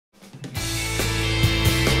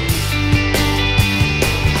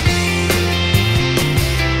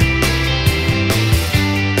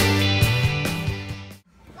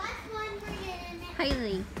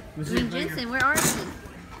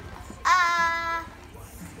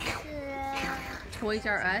Toys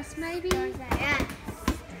R Us, maybe? Toys R Us.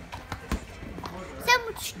 So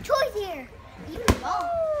much toys here. Even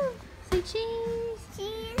more. Say cheese.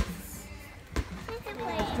 Cheese.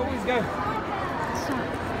 Toys go.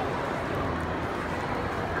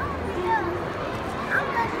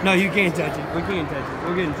 No, you can't touch it. We can't touch it.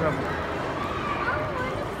 We'll get in trouble.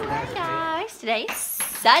 Hi guys, today's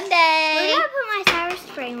Sunday. Where did I put my sour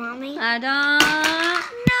spray, Mommy? I don't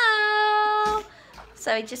know.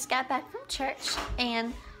 So we just got back from church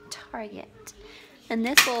and Target. And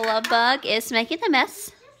this little love bug is making a mess.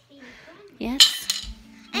 Yes.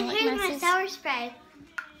 And Like here's my messes. sour spray.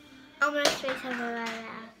 I'm going to spray something like that.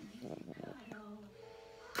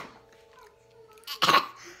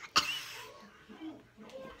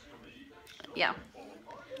 Yeah.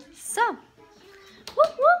 So.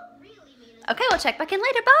 Whoop, whoop. Okay, we'll check back in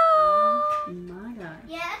later. Bye. My God.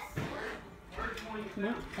 Yes?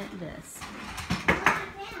 Look at this.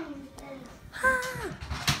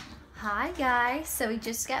 Hi guys, so we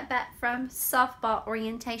just got back from softball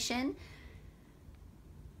orientation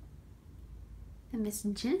and Miss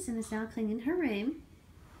Jensen is now cleaning her room.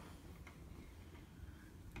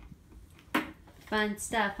 Fun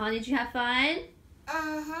stuff, huh? Did you have fun?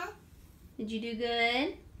 Uh-huh. Did you do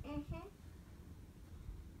good? Mm-hmm.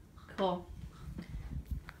 Cool.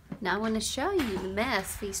 Now I want to show you the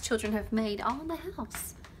mess these children have made all in the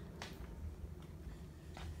house.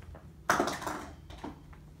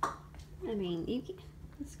 I mean,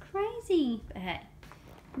 it's crazy. But hey,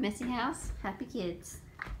 messy house, happy kids.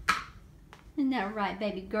 Isn't that right,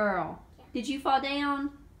 baby girl? Yeah. Did you fall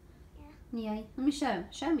down? Yeah. Yeah. Let me show.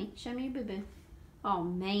 Show me your boo-boo. Oh,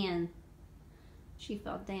 man. She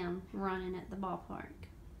fell down running at the ballpark.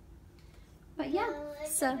 But yeah,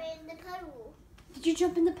 so. In the puddle. Did you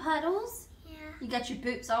jump in the puddles? Yeah. You got your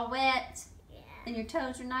boots all wet? Yeah. And your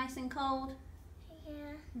toes are nice and cold?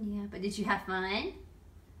 Yeah. Yeah, but did you have fun?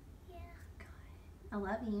 Yeah. I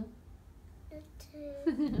love you. Me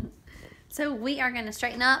too. So we are going to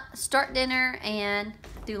straighten up, start dinner, and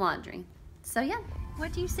do laundry. So yeah,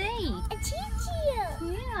 what do you see? A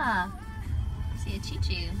choo-choo. Yeah. See a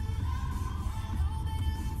choo-choo.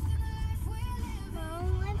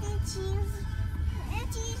 Mom, what did cheese a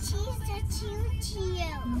choo-choo?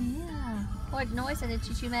 Yeah. What noise did a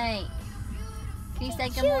choo-choo make? Can you say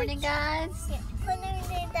good morning, guys?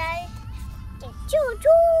 Choo-choo.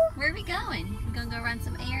 Where are we going? We're going to go run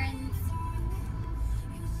some errands.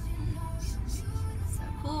 So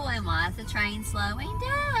cool. And why is the train slowing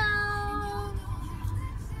down?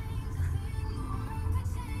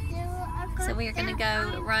 So we are going to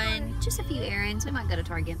go run just a few errands. We might go to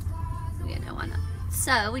Target. Yeah, no, why not?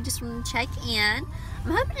 So we just want to check in.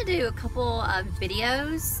 I'm hoping to do a couple of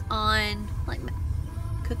videos on like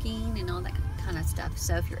cooking and all that kind of stuff.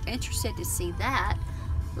 So if you're interested to see that,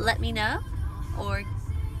 let me know, or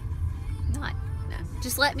not. No,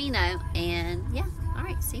 just let me know. And yeah, all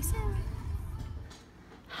right, see you soon.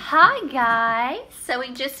 Hi guys. So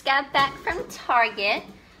we just got back from Target.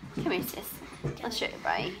 Come here, sis. I'll show you,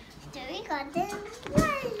 everybody. We got the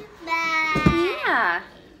blind bag. Yeah.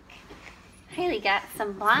 Haley got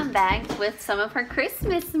some blind bags with some of her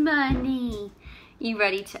Christmas money. You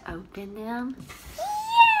ready to open them?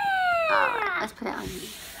 Yeah. All right, let's put it on you.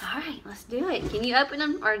 All right, let's do it. Can you open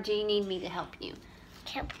them, or do you need me to help you?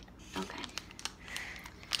 Yep. Okay.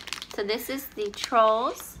 So this is the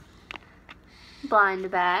Trolls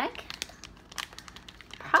blind bag.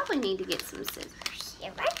 Probably need to get some scissors.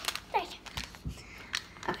 You're right. Right.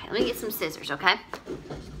 Okay, let me get some scissors, okay?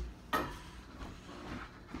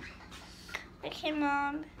 Okay,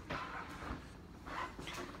 Mom.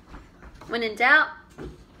 When in doubt,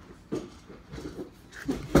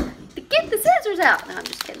 get the scissors out. No, I'm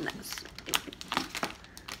just kidding. That was stupid.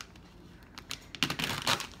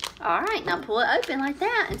 All right, now pull it open like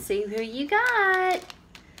that and see who you got.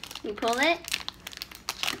 You pull it.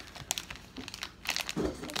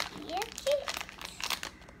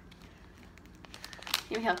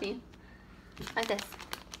 Let me help you. Like this.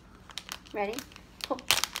 Ready? Pull.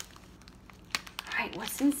 All right,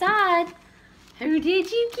 what's inside? Who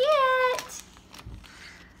did you get?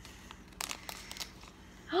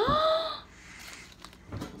 Oh,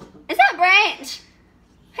 is that Branch?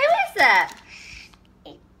 Who is that?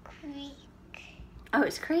 A creek. Oh,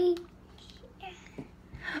 it's Creed.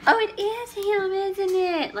 Oh, it is him, isn't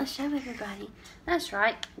it? Let's show everybody. That's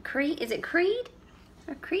right. Creed. Is it Creed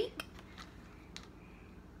or Creek?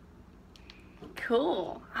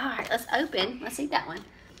 Cool. All right, let's open. Let's see that one.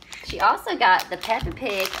 She also got the Peppa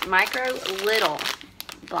Pig Micro Little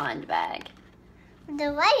blind bag.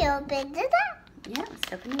 The way opened it up. Yeah,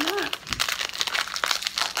 let's open it up.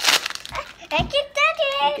 I can touch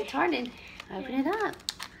it. Get started. Open it up.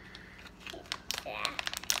 Yeah.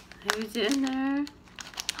 Who's in there?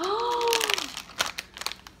 Oh!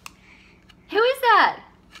 Who is that?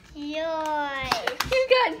 Yours. You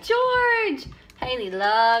got George. Haley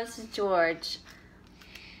loves George.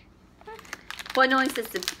 What noise does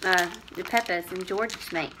the Peppers and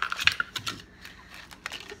Georges make?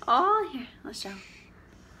 Oh, here, let's show.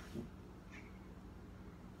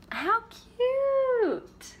 How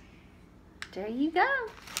cute. There you go.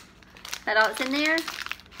 That all that's in there?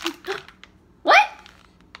 What?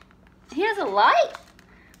 He has a light?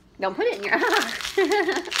 Don't put it in your eye.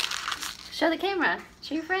 Show the camera.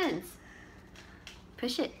 Show your friends.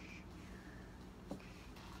 Push it.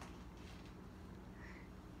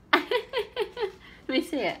 Let me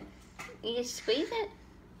see it. You just squeeze it?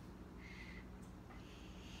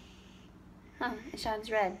 Huh, it shines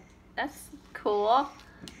red. That's cool.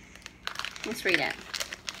 Let's read it.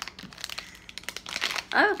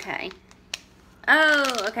 Okay.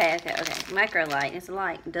 Oh, okay. Micro light. It's a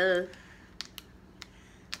light. Duh.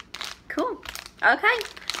 Cool. Okay.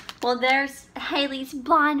 Well, there's Haley's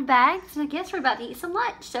blind bags. I guess we're about to eat some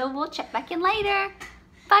lunch, so we'll check back in later.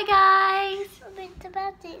 Bye, guys. It's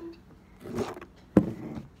about it.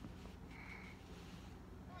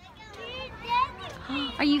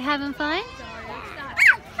 Are you having fun?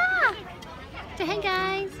 Say hey,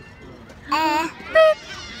 guys. Boop.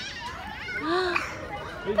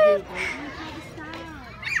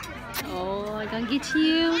 Oh, I'm gonna get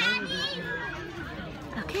you.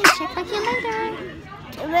 Okay, check back in later.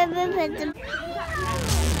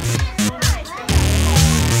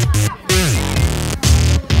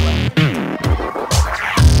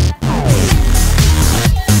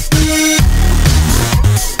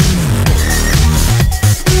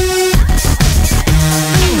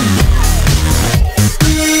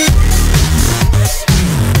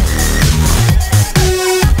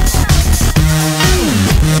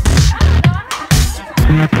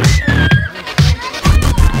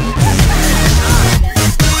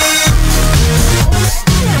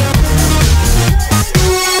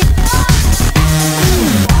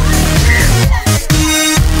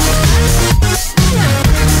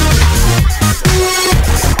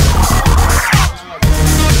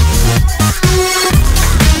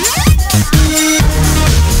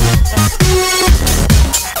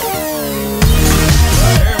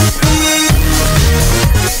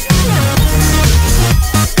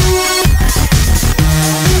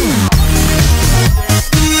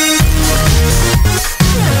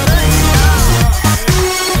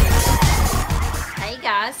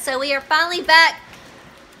 So we are finally back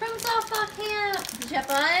from softball camp. Did you have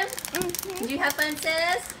fun? Mm-hmm. Did you have fun,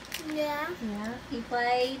 sis? Yeah. Yeah. You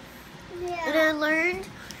played? Yeah. And I learned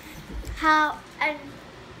how and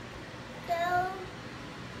go.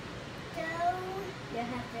 You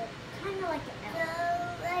have to kind of like an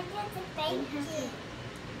L. Like it's a banky.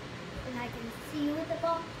 And I can see you with the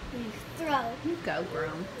ball. And you throw. You go,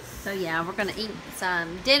 grown. So yeah, we're gonna eat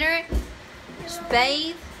some dinner,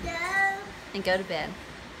 bathe, and go to bed.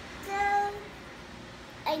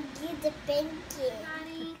 I get the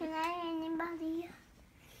banky. Can I anybody?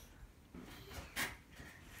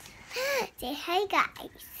 Say hey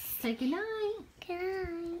guys. Say good night. Good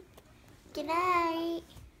night. Good night.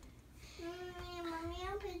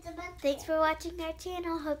 Thanks for watching our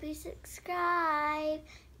channel. Hope you subscribe.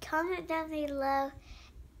 Comment down below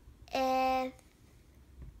if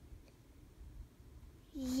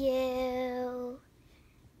you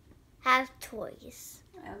have toys.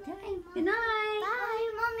 Okay. Good night.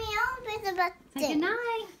 Bye, Mommy. I'll be the best. Say good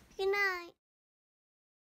night. Good night.